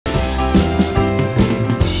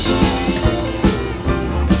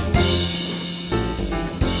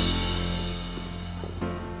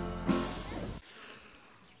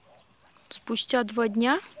Спустя 2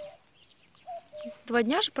 дня. 2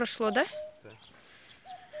 дня же прошло, да? Да.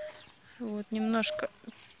 Вот немножко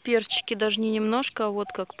перчики, даже не немножко, а вот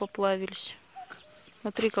как поплавились.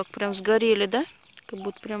 Смотри, как прям сгорели, да? Как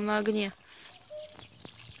будто прям на огне.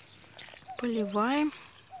 Поливаем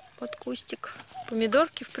под кустик.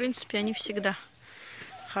 Помидорки, в принципе, они всегда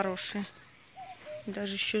хорошие.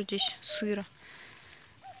 Даже еще здесь сыро.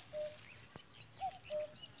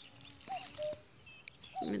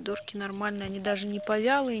 Помидорки нормальные, они даже не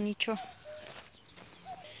повялые, ничего.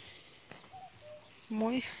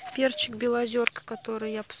 Мой перчик белозерка,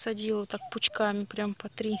 который я посадила вот так пучками, прям по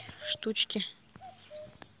 3 штучки,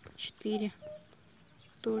 по 4,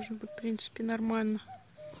 тоже, в принципе, нормально.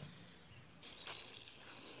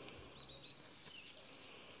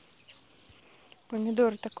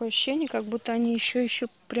 Помидоры, такое ощущение, как будто они еще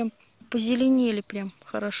прям позеленели прям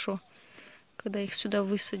хорошо, когда их сюда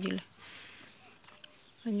высадили.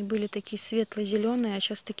 Они были такие светло-зеленые, а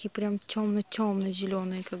сейчас такие прям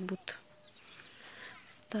темно-темно-зеленые, как будто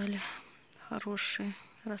стали хорошие.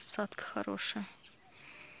 Рассадка хорошая.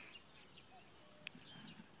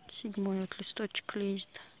 7-й вот листочек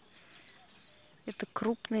лезет. Это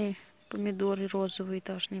крупные помидоры, розовые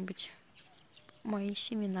должны быть. Мои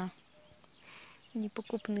семена. Не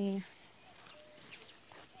покупные.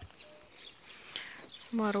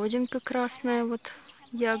 Смородинка красная, вот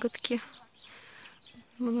ягодки.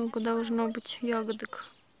 Много должно быть ягодок.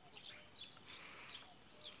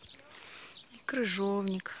 И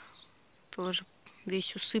крыжовник. Тоже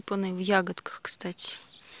весь усыпанный в ягодках, кстати.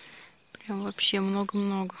 Прям вообще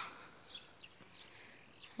много-много.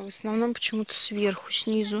 В основном почему-то сверху,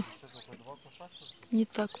 снизу не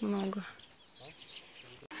так много.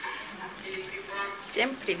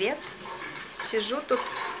 Всем привет! Сижу тут,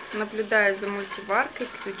 наблюдаю за мультиваркой,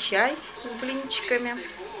 пью чай с блинчиками.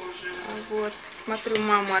 Вот, смотрю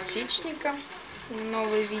 «Маму отличника».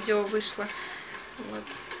 Новое видео вышло. Вот.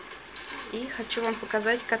 И хочу вам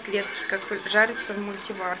показать котлетки, как жарятся в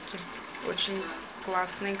мультиварке. Очень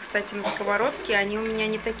классные. Кстати, на сковородке они у меня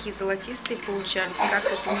не такие золотистые получались, как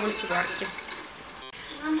вот в мультиварке.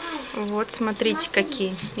 Вот, смотрите,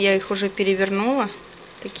 какие. Я их уже перевернула.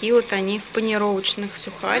 Такие вот они в панировочных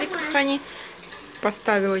сухариках они.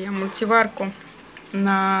 Поставила я мультиварку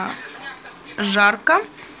на жарко.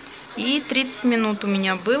 И 30 минут у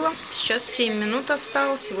меня было. Сейчас 7 минут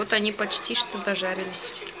осталось. И вот они почти что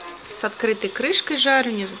дожарились. С открытой крышкой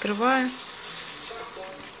жарю, не закрываю.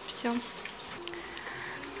 Все.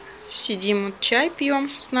 Сидим, вот чай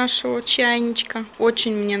пьем с нашего чайничка.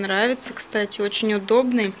 Очень мне нравится, кстати, очень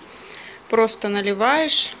удобный. Просто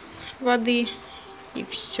наливаешь воды и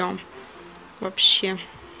все. Вообще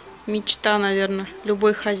мечта, наверное,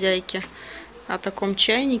 любой хозяйки о таком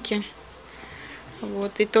чайнике.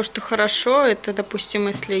 Вот. И то, что хорошо, это, допустим,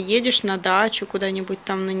 если едешь на дачу куда-нибудь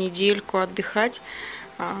там на недельку отдыхать,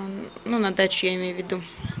 ну, на дачу я имею в виду,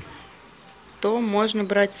 то можно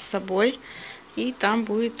брать с собой, и там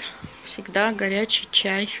будет всегда горячий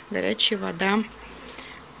чай, горячая вода.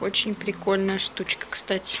 Очень прикольная штучка,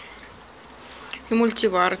 кстати. И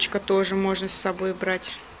мультиварочка тоже можно с собой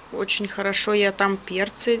брать. Очень хорошо. Я там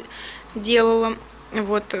перцы делала.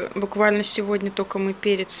 Вот буквально сегодня только мы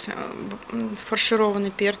перец, фаршированный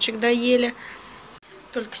перчик доели.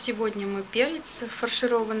 Только сегодня мы перец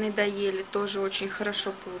фаршированный доели. Тоже очень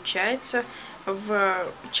хорошо получается. В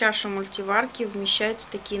чашу мультиварки вмещаются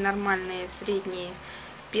такие нормальные средние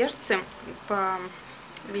перцы по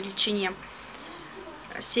величине.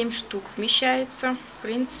 7 штук вмещается. В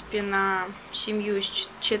принципе, на семью из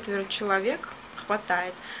 4 человек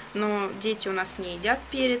хватает. Но дети у нас не едят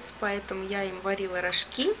перец, поэтому я им варила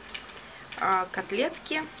рожки,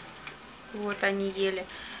 котлетки. Вот они ели.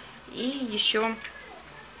 И еще,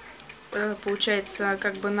 получается,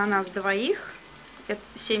 как бы на нас двоих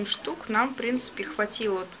 7 штук нам, в принципе,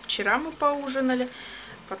 хватило. Вот вчера мы поужинали,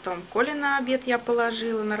 потом Коле на обед я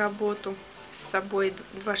положила на работу с собой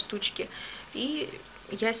 2 штучки. И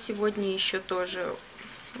я сегодня еще тоже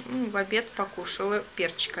в обед покушала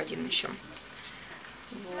перчик один еще.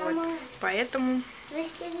 Вот. Поэтому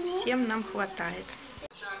всем нам хватает.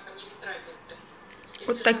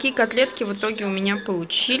 Вот такие котлетки в итоге у меня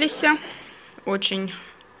получились. Очень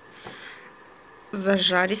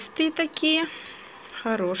зажаристые такие,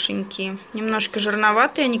 хорошенькие. Немножко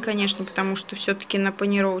жирноватые они, конечно, потому что все-таки на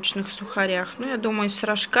панировочных сухарях. Но я думаю, с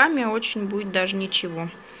рожками очень будет даже ничего.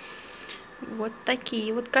 Вот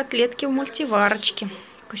такие вот котлетки в мультиварочке.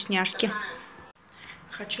 Вкусняшки.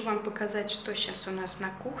 Хочу вам показать, что сейчас у нас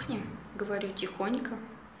на кухне. Говорю тихонько,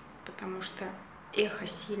 потому что эхо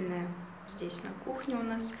сильное здесь на кухне у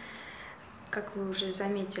нас. Как вы уже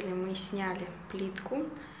заметили, мы сняли плитку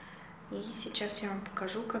И сейчас я вам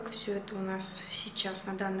покажу, как все это у нас сейчас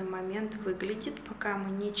на данный момент выглядит, пока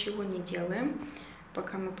мы ничего не делаем,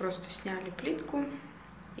 пока мы просто сняли плитку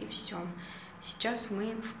и все. Сейчас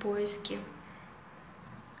мы в поиске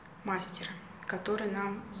мастера, который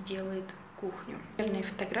нам сделает кухню. Примерные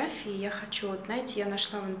фотографии я хочу, вот, знаете, я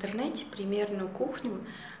нашла в интернете примерную кухню,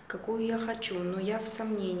 какую я хочу, но я в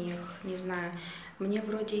сомнениях, не знаю. Мне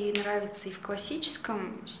вроде и нравится и в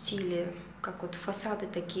классическом стиле, как вот фасады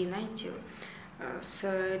такие, знаете, с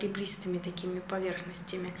ребристыми такими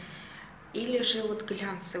поверхностями. Или же вот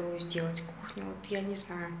глянцевую сделать кухню, вот я не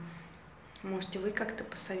знаю. Можете вы как-то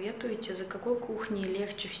посоветуете, за какой кухней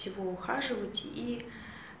легче всего ухаживать. И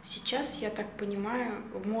сейчас, я так понимаю,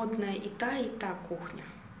 модная и та кухня,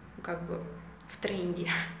 как бы в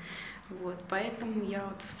тренде. Вот, поэтому я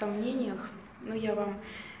вот в сомнениях, ну я вам...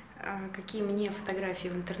 Какие мне фотографии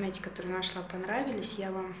в интернете, которые нашла, понравились,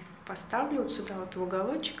 я вам поставлю вот сюда вот в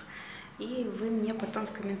уголочек, и вы мне потом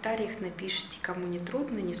в комментариях напишите, кому не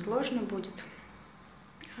трудно, не сложно будет,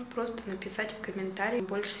 а просто написать в комментарии,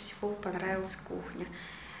 больше всего понравилась кухня.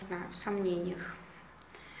 Не знаю, в сомнениях.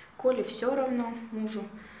 Коле все равно, мужу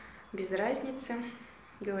без разницы,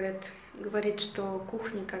 говорит, что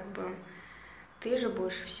кухня как бы ты же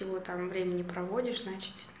больше всего там времени проводишь,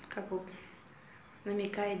 значит, как бы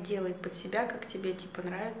намекает, делай под себя, как тебе типа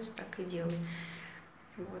нравится, так и делай.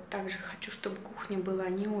 Вот. Также хочу, чтобы кухня была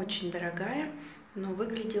не очень дорогая, но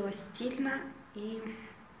выглядела стильно. И,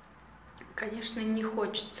 конечно, не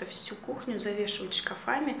хочется всю кухню завешивать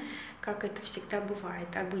шкафами, как это всегда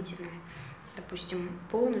бывает, обыденно. Допустим,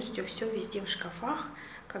 полностью все везде в шкафах,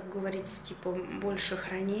 как говорится, типа больше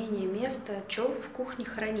хранения места. Что в кухне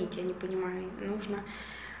хранить, я не понимаю. Нужно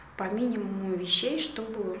по минимуму вещей,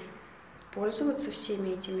 чтобы пользоваться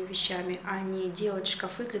всеми этими вещами, а не делать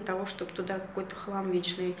шкафы для того, чтобы туда какой-то хлам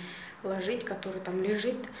вечный ложить, который там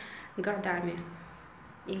лежит годами,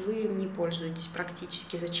 и вы им не пользуетесь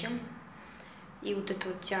практически. Зачем? И вот эта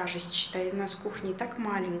вот тяжесть, считай, у нас кухня и так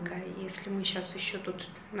маленькая, если мы сейчас еще тут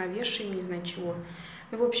навешаем, не знаю чего.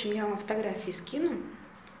 Ну, в общем, я вам фотографии скину.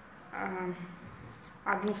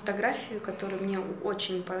 Одну фотографию, которая мне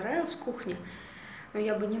очень понравилась, кухня, но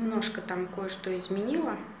я бы немножко там кое-что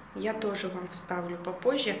изменила. Я тоже вам вставлю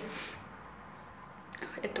попозже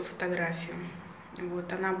эту фотографию.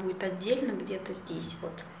 Вот, она будет отдельно где-то здесь,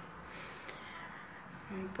 вот,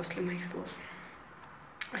 после моих слов.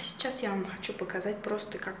 А сейчас я вам хочу показать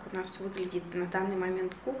просто, как у нас выглядит на данный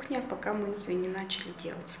момент кухня, пока мы ее не начали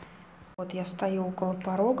делать. Вот я стою около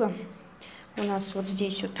порога. У нас вот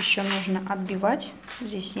здесь вот еще нужно отбивать.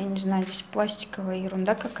 Здесь, я не знаю, здесь пластиковая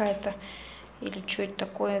ерунда какая-то. Или что это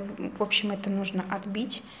такое. В общем, это нужно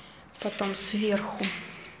отбить. Потом сверху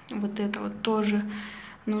вот это вот тоже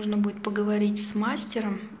нужно будет поговорить с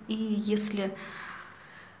мастером. И если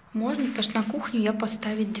можно, конечно, на кухню я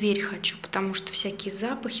поставить дверь хочу, потому что всякие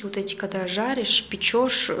запахи, вот эти, когда жаришь,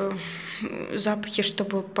 печешь, запахи,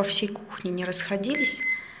 чтобы по всей кухне не расходились.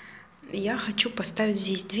 Я хочу поставить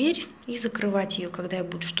здесь дверь и закрывать ее, когда я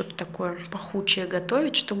буду что-то такое пахучее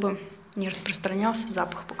готовить, чтобы не распространялся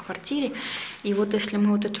запах по квартире. И вот если мы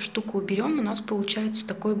вот эту штуку уберем, у нас получается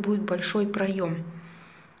такой будет большой проем.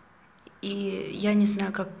 И я не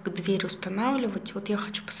знаю, как дверь устанавливать. Вот я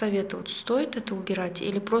хочу посоветовать, стоит это убирать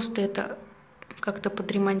или просто это как-то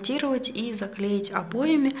подремонтировать и заклеить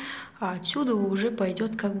обоями, а отсюда уже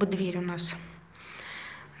пойдет как бы дверь у нас.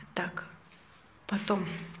 Так, потом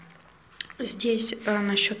здесь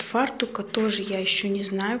насчет фартука тоже я еще не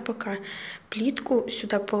знаю пока. Плитку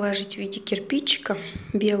сюда положить в виде кирпичика,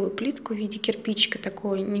 белую плитку в виде кирпичика,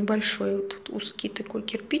 такой небольшой, вот узкий такой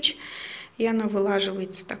кирпич, и она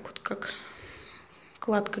вылаживается так вот, как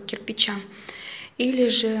кладка кирпича. Или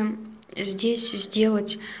же здесь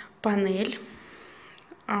сделать панель,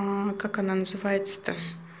 как она называется-то?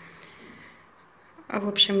 В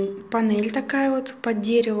общем, панель такая вот под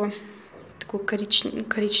дерево. Такой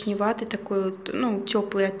коричневатый, такой вот, ну,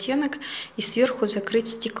 теплый оттенок, и сверху закрыть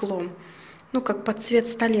стеклом. Ну, как под цвет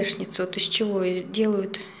столешницы, вот из чего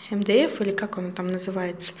делают МДФ, или как он там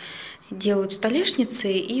называется, делают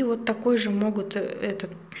столешницы, и вот такой же могут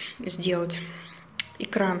этот сделать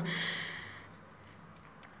экран.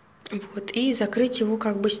 Вот, и закрыть его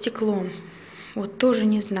как бы стеклом. Вот тоже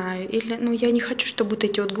не знаю. Или, ну, я не хочу, чтобы вот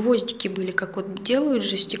эти вот гвоздики были, как вот делают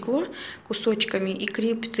же стекло кусочками и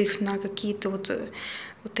крепят их на какие-то вот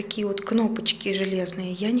такие вот кнопочки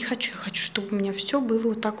железные. Я не хочу. Я хочу, чтобы у меня все было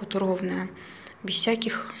вот так вот ровное. Без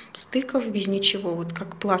всяких стыков, без ничего. Вот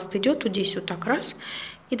как пласт идет вот здесь вот так раз,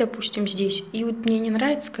 и, допустим, здесь. И вот мне не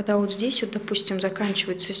нравится, когда вот здесь вот, допустим,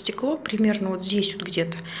 заканчивается стекло, примерно вот здесь вот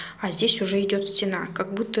где-то, а здесь уже идет стена,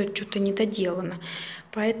 как будто что-то недоделано.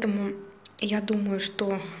 Поэтому я думаю,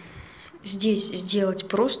 что здесь сделать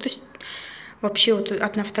просто... Вообще вот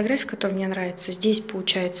одна фотография, которая мне нравится, здесь,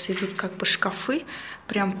 получается, идут как бы шкафы,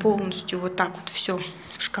 прям полностью вот так вот все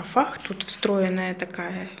в шкафах. Тут встроенная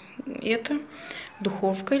такая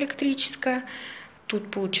духовка электрическая.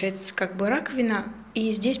 Тут получается как бы раковина,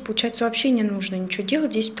 и здесь получается вообще не нужно ничего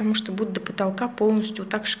делать здесь, потому что будут до потолка полностью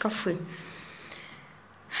вот так шкафы.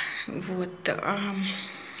 Вот.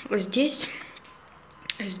 Здесь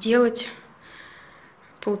сделать,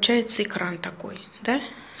 получается, экран такой, да,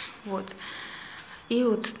 вот. И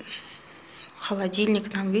вот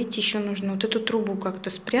холодильник нам, видите, еще нужно вот эту трубу как-то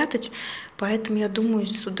спрятать, поэтому я думаю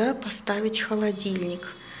сюда поставить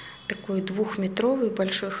холодильник. Такой 2-метровый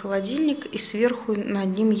большой холодильник и сверху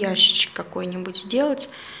над ним ящичек какой-нибудь сделать.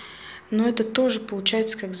 Но это тоже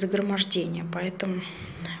получается как загромождение. Поэтому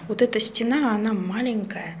вот эта стена, она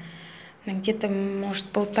маленькая. Она где-то, может,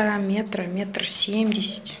 1,5 метра,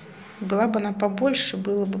 1,70 м. Была бы она побольше,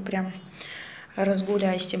 было бы прям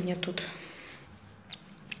разгуляйся мне тут.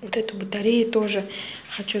 Вот эту батарею тоже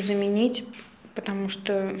хочу заменить, потому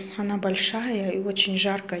что она большая и очень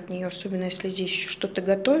жарко от нее, особенно если здесь еще что-то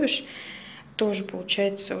готовишь, тоже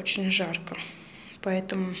получается очень жарко.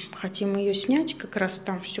 Поэтому хотим ее снять, как раз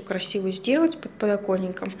там все красиво сделать под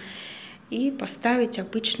подоконником и поставить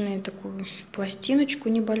обычную такую пластиночку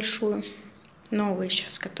небольшую, новые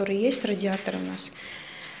сейчас, которые есть, радиаторы у нас.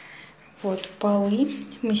 Вот полы,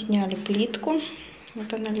 мы сняли плитку,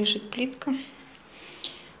 вот она лежит, плитка.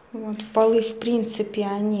 Вот, полы, в принципе,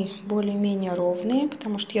 они более-менее ровные,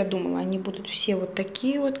 потому что я думала, они будут все вот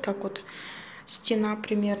такие вот, как вот стена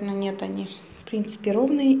примерно. Нет, они, в принципе,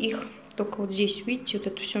 ровные. Их только вот здесь, видите, вот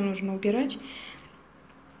это все нужно убирать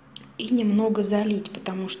и немного залить,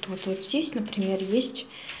 потому что вот здесь, например, есть,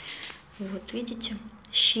 вот видите,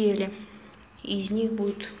 щели. И из них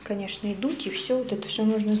будет, конечно, и дуть, и все, вот это все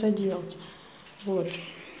нужно заделать. Вот.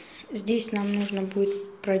 Здесь нам нужно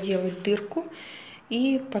будет проделать дырку.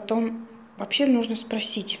 И потом вообще нужно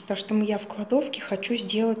спросить, потому что я в кладовке хочу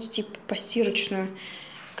сделать типа постирочную.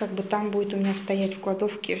 Как бы там будет у меня стоять в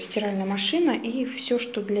кладовке стиральная машина и все,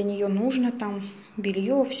 что для нее нужно, там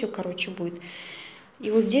белье, все, короче, будет.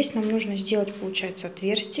 И вот здесь нам нужно сделать, получается,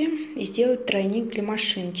 отверстие и сделать тройник для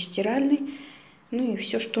машинки стиральной, ну и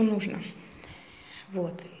все, что нужно.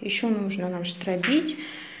 Вот. Еще нужно нам штробить.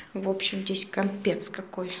 В общем, здесь капец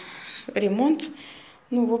какой ремонт.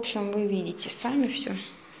 Ну, в общем, вы видите сами все,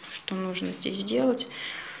 что нужно здесь сделать.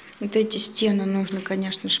 Вот эти стены нужно,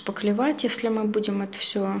 конечно, шпаклевать, если мы будем это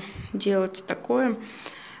все делать такое.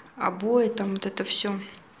 Обои, там вот это все.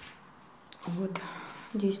 Вот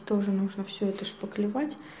здесь тоже нужно все это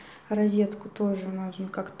шпаклевать. Розетку тоже нужно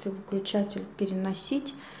как-то выключатель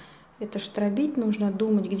переносить. Это штробить, нужно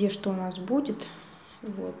думать, где что у нас будет.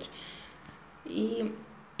 Вот. И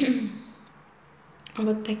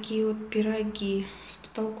вот такие вот пироги. С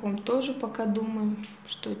потолком тоже пока думаем,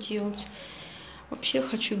 что делать. Вообще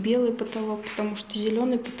хочу белый потолок, потому что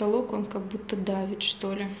зеленый потолок, он как будто давит,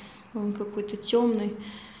 что ли. Он какой-то темный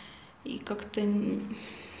и как-то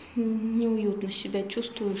неуютно себя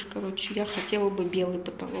чувствуешь. Короче, я хотела бы белый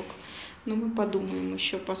потолок. Но мы подумаем,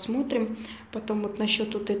 еще посмотрим. Потом вот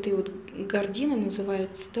насчет вот этой вот гардины,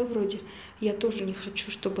 называется, да, вроде. Я тоже не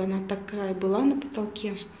хочу, чтобы она такая была на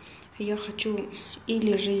потолке. Я хочу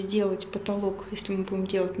или же сделать потолок, если мы будем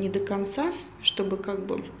делать не до конца, чтобы как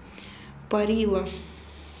бы парила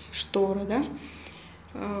штора, да,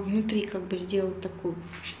 внутри как бы сделать такую,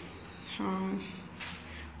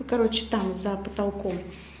 ну, короче, там за потолком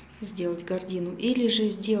сделать гардину, или же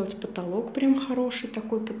сделать потолок, прям хороший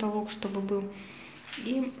такой потолок, чтобы был,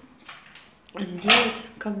 и сделать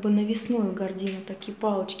как бы навесную гардину, такие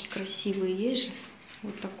палочки красивые есть же,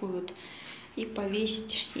 вот такой вот, и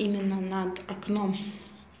повесить именно над окном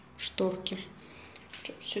шторки.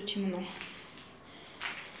 Все темно.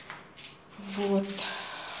 Вот.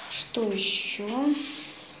 Что еще?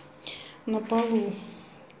 На полу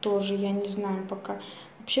тоже я не знаю пока.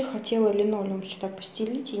 Вообще хотела линолеум сюда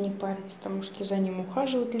постелить и не париться, потому что за ним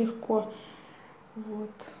ухаживать легко.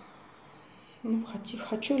 Вот. Ну,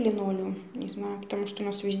 хочу линолеум, не знаю, потому что у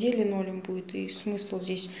нас везде линолеум будет, и смысл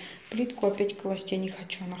здесь плитку опять класть я не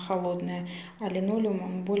хочу, она холодная, а линолеум,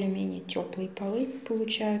 он более-менее теплые полы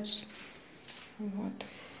получаются. Вот.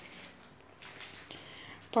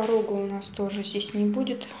 Порога у нас тоже здесь не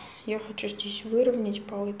будет, я хочу здесь выровнять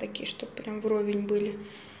полы такие, чтобы прям вровень были.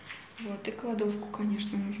 Вот, и кладовку,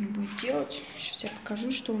 конечно, нужно будет делать. Сейчас я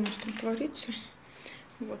покажу, что у нас там творится.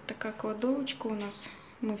 Вот такая кладовочка у нас.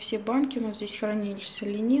 Мы все банки, у нас здесь хранились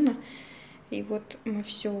соленина. И вот мы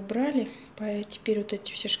все убрали. Теперь вот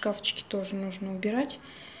эти все шкафчики тоже нужно убирать.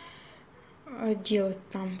 Делать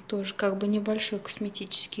там тоже как бы небольшой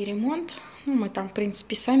косметический ремонт. Ну, мы там, в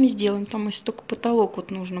принципе, сами сделаем. Там если только потолок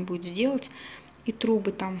вот нужно будет сделать. И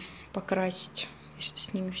трубы там покрасить. Если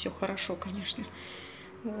с ними все хорошо, конечно.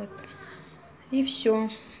 Вот. И все.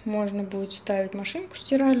 Можно будет ставить машинку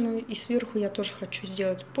стиральную. И сверху я тоже хочу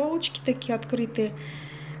сделать полочки такие открытые,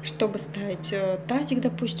 чтобы ставить тазик,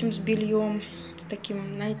 допустим, с бельем. С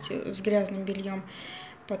таким, знаете, с грязным бельем.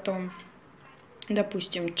 Потом,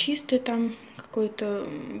 допустим, чистые там какой-то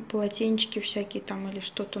полотенчики всякие там или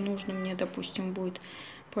что-то нужно мне, допустим, будет.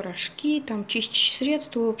 Порошки, там чистящие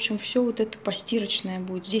средства. В общем, все вот это постирочное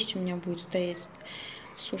будет. Здесь у меня будет стоять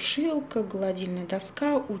сушилка, гладильная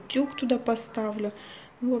доска, утюг туда поставлю.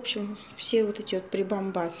 Ну, в общем, все вот эти вот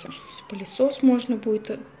прибамбасы. Пылесос можно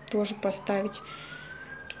будет тоже поставить.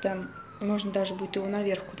 Туда можно даже будет его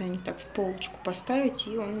наверх куда-нибудь так в полочку поставить,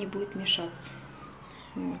 и он не будет мешаться.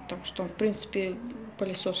 Вот, так что, в принципе,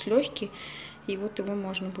 пылесос легкий, и вот его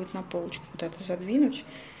можно будет на полочку куда-то задвинуть.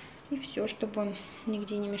 И все, чтобы он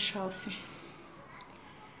нигде не мешался.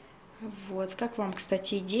 Вот. Как вам,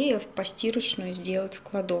 кстати, идея постирочную сделать в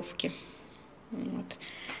кладовке? Вот.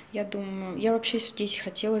 Я думаю, я вообще здесь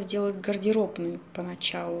хотела сделать гардеробную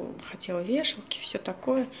поначалу. Хотела вешалки, все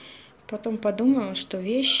такое. Потом подумала, что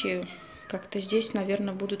вещи как-то здесь,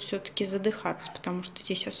 наверное, будут все-таки задыхаться, потому что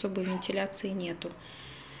здесь особой вентиляции нету.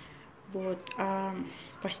 Вот. А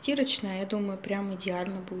постирочная, я думаю, прям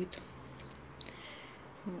идеально будет.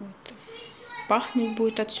 Вот. Пахнет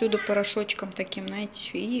будет отсюда порошочком таким,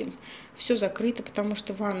 знаете, и все закрыто, потому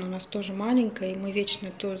что ванна у нас тоже маленькая, и мы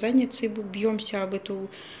вечно то задницей бьемся об эту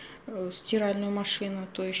стиральную машину,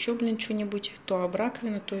 то еще, блин, что-нибудь, то об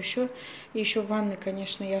раковину, то еще. И еще в ванной,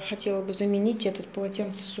 конечно, я хотела бы заменить этот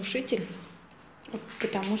полотенцесушитель,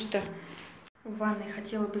 потому что в ванной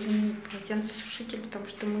хотела бы заменить полотенцесушитель, потому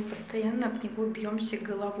что мы постоянно об него бьемся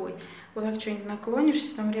головой. Вот так что-нибудь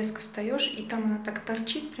наклонишься, там резко встаешь, и там она так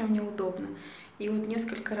торчит, прям неудобно. И вот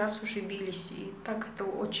несколько раз уже бились, и так это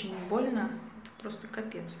очень больно, это просто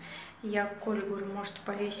капец. И я Коле говорю, может,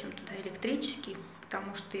 повесим туда электрический,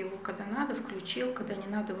 потому что его когда надо включил, когда не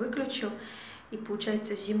надо выключил. И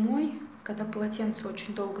получается зимой, когда полотенца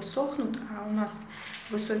очень долго сохнут, а у нас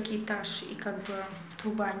высокий этаж и как бы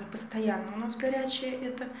труба не постоянно у нас горячая,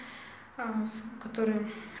 это, который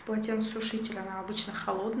полотенцесушитель, она обычно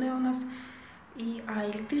холодная у нас. А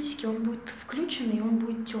электрический он будет включенный, и он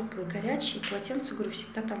будет теплый, горячий. Полотенца, говорю,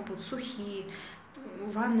 всегда там будут сухие.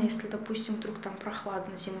 Ванна, если, допустим, вдруг там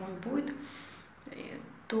прохладно зимой будет,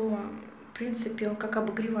 то, в принципе, он как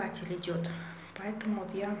обогреватель идет. Поэтому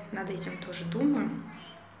вот я над этим тоже думаю.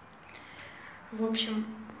 В общем,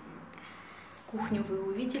 кухню вы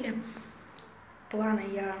увидели. Планы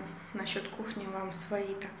я насчет кухни вам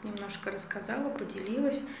свои так немножко рассказала,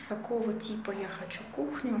 поделилась. Какого типа я хочу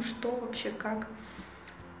кухню, что вообще, как,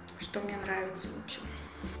 что мне нравится, в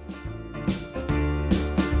общем.